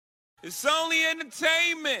It's only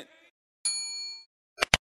entertainment.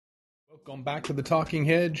 Welcome back to The Talking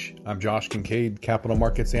Hedge. I'm Josh Kincaid, capital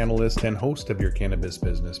markets analyst and host of your Cannabis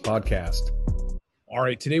Business Podcast. All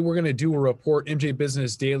right, today we're going to do a report. MJ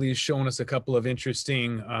Business Daily is showing us a couple of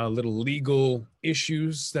interesting little legal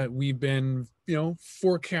issues that we've been,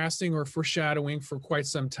 forecasting or foreshadowing for quite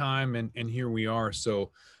some time, and here we are. So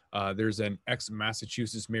there's an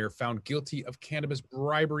ex-Massachusetts mayor found guilty of cannabis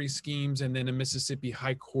bribery schemes, and then a Mississippi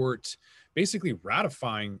High Court basically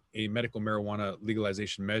ratifying a medical marijuana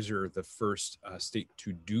legalization measure, the first state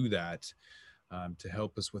to do that. To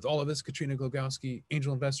help us with all of this, Katrina Glogowski,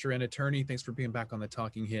 angel investor and attorney. Thanks for being back on the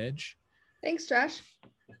Talking Hedge. Thanks, Josh.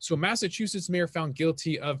 So Massachusetts mayor found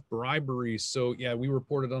guilty of bribery. So yeah, we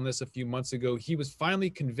reported on this a few months ago. He was finally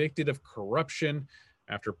convicted of corruption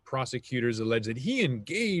after prosecutors alleged that he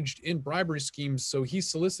engaged in bribery schemes. So he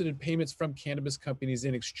solicited payments from cannabis companies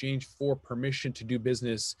in exchange for permission to do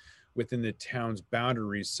business within the town's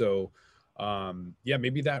boundaries. So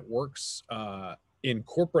maybe that works in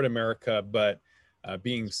corporate America, but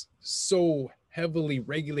being so heavily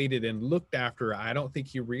regulated and looked after, I don't think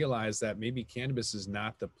he realized that maybe cannabis is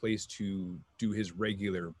not the place to do his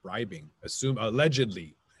regular bribing,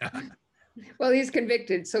 allegedly. Well, he's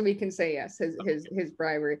convicted, so we can say yes, his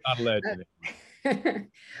bribery. Not allegedly.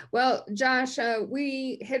 Well, Josh,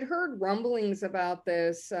 we had heard rumblings about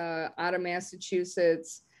this out of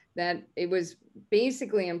Massachusetts, that it was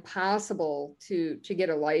basically impossible to get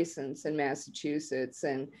a license in Massachusetts.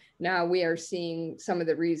 And now we are seeing some of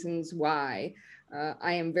the reasons why.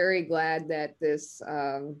 I am very glad that this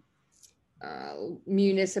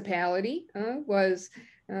municipality was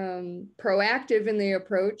proactive in the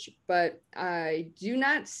approach, but I do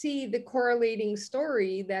not see the correlating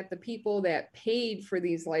story that the people that paid for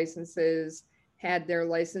these licenses had their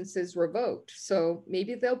licenses revoked. So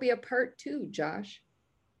maybe there'll be a part two, Josh.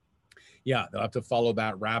 Yeah, they'll have to follow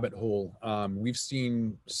that rabbit hole. We've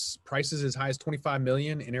seen prices as high as 25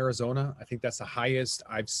 million in Arizona. I think that's the highest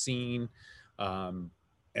I've seen.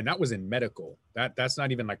 And that was in medical. That's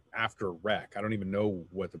not even like after rec. I don't even know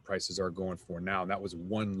what the prices are going for now. That was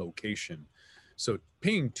one location. So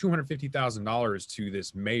paying $250,000 to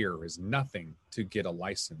this mayor is nothing to get a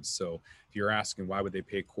license. So if you're asking why would they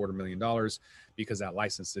pay $250,000, because that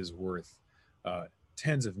license is worth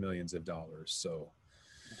tens of millions of dollars. So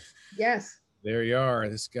yes, there you are.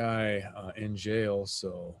 This guy in jail.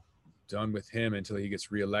 So done with him until he gets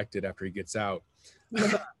reelected after he gets out.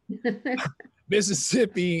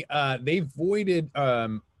 Mississippi, they voided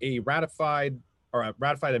a ratified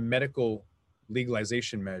a medical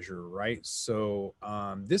legalization measure, right? So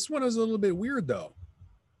this one is a little bit weird, though.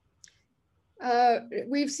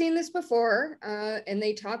 We've seen this before, and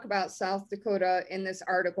they talk about South Dakota in this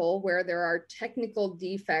article where there are technical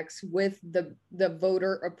defects with the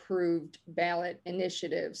voter-approved ballot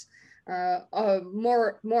initiatives.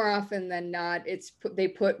 More often than not, they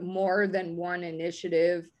put more than one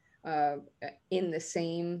initiative in the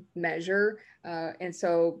same measure, and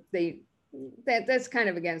so that's kind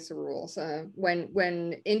of against the rules.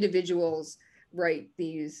 When individuals write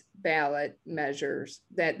these ballot measures,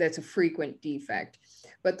 that's a frequent defect.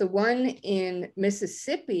 But the one in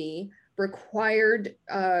Mississippi required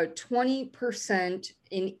 20%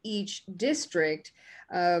 in each district.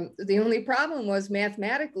 The only problem was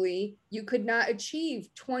mathematically, you could not achieve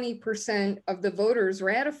 20% of the voters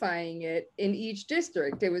ratifying it in each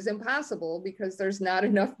district. It was impossible because there's not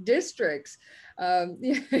enough districts.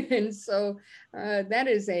 And so that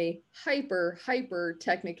is a hyper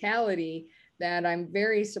technicality that I'm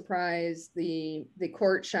very surprised the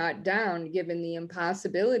court shot down, given the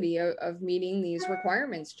impossibility of meeting these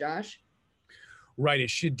requirements, Josh. Right. It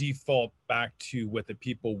should default back to what the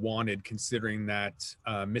people wanted, considering that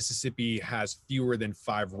Mississippi has fewer than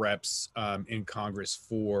 5 reps in Congress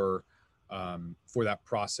for that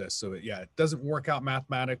process. So yeah, it doesn't work out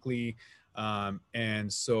mathematically.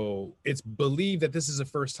 And so it's believed that this is the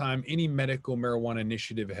first time any medical marijuana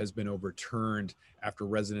initiative has been overturned after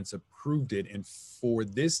residents approved it. And for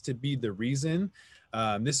this to be the reason,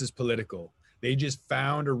 this is political. They just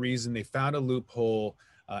found a reason, they found a loophole,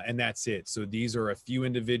 and that's it. So these are a few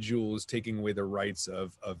individuals taking away the rights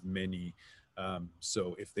of many.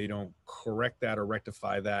 So if they don't correct that or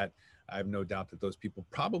rectify that, I have no doubt that those people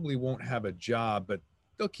probably won't have a job, but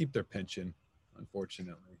they'll keep their pension,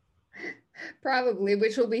 unfortunately. Probably,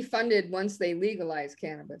 which will be funded once they legalize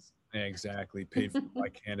cannabis. Exactly, paid for by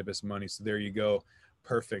cannabis money. So there you go.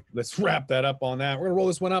 Perfect. Let's wrap that up on that. We're gonna roll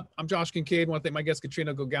this one up. I'm Josh Kincaid. I want to thank my guest,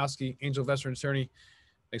 Katrina Glogowski, angel investor and attorney.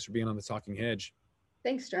 Thanks for being on the Talking Hedge.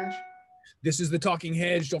 Thanks, Josh. This is the Talking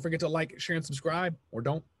Hedge. Don't forget to like, share, and subscribe, or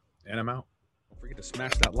don't. And I'm out. forget to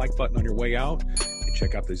smash that like button on your way out and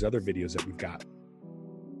check out these other videos that we've got.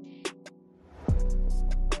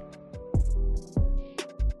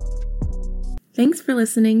 Thanks for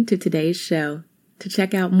listening to today's show. To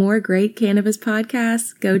check out more great cannabis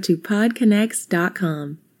podcasts, go to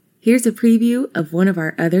podconnects.com. Here's a preview of one of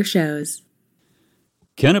our other shows.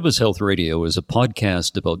 Cannabis Health Radio is a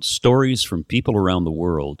podcast about stories from people around the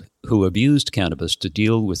world who have used cannabis to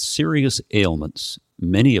deal with serious ailments,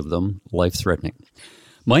 many of them life-threatening.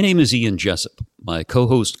 My name is Ian Jessup. My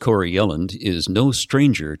co-host Corey Yelland is no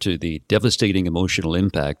stranger to the devastating emotional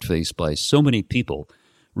impact faced by so many people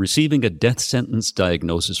receiving a death sentence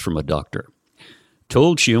diagnosis from a doctor.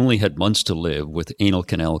 Told she only had months to live with anal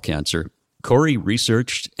canal cancer, Corey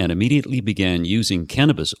researched and immediately began using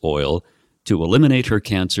cannabis oil to eliminate her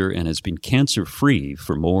cancer and has been cancer-free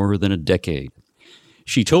for more than a decade.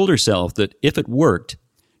 She told herself that if it worked,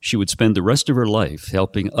 she would spend the rest of her life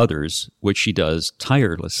helping others, which she does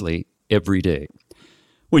tirelessly every day.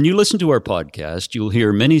 When you listen to our podcast, you'll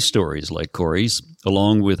hear many stories like Corey's,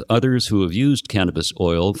 along with others who have used cannabis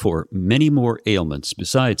oil for many more ailments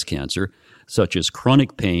besides cancer, such as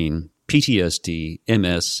chronic pain, PTSD,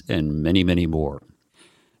 MS, and many, many more.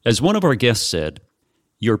 As one of our guests said,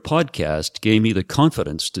 "Your podcast gave me the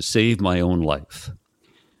confidence to save my own life."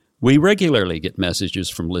 We regularly get messages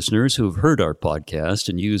from listeners who have heard our podcast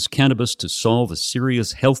and use cannabis to solve a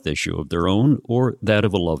serious health issue of their own or that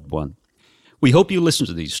of a loved one. We hope you listen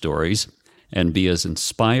to these stories and be as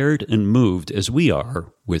inspired and moved as we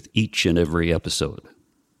are with each and every episode.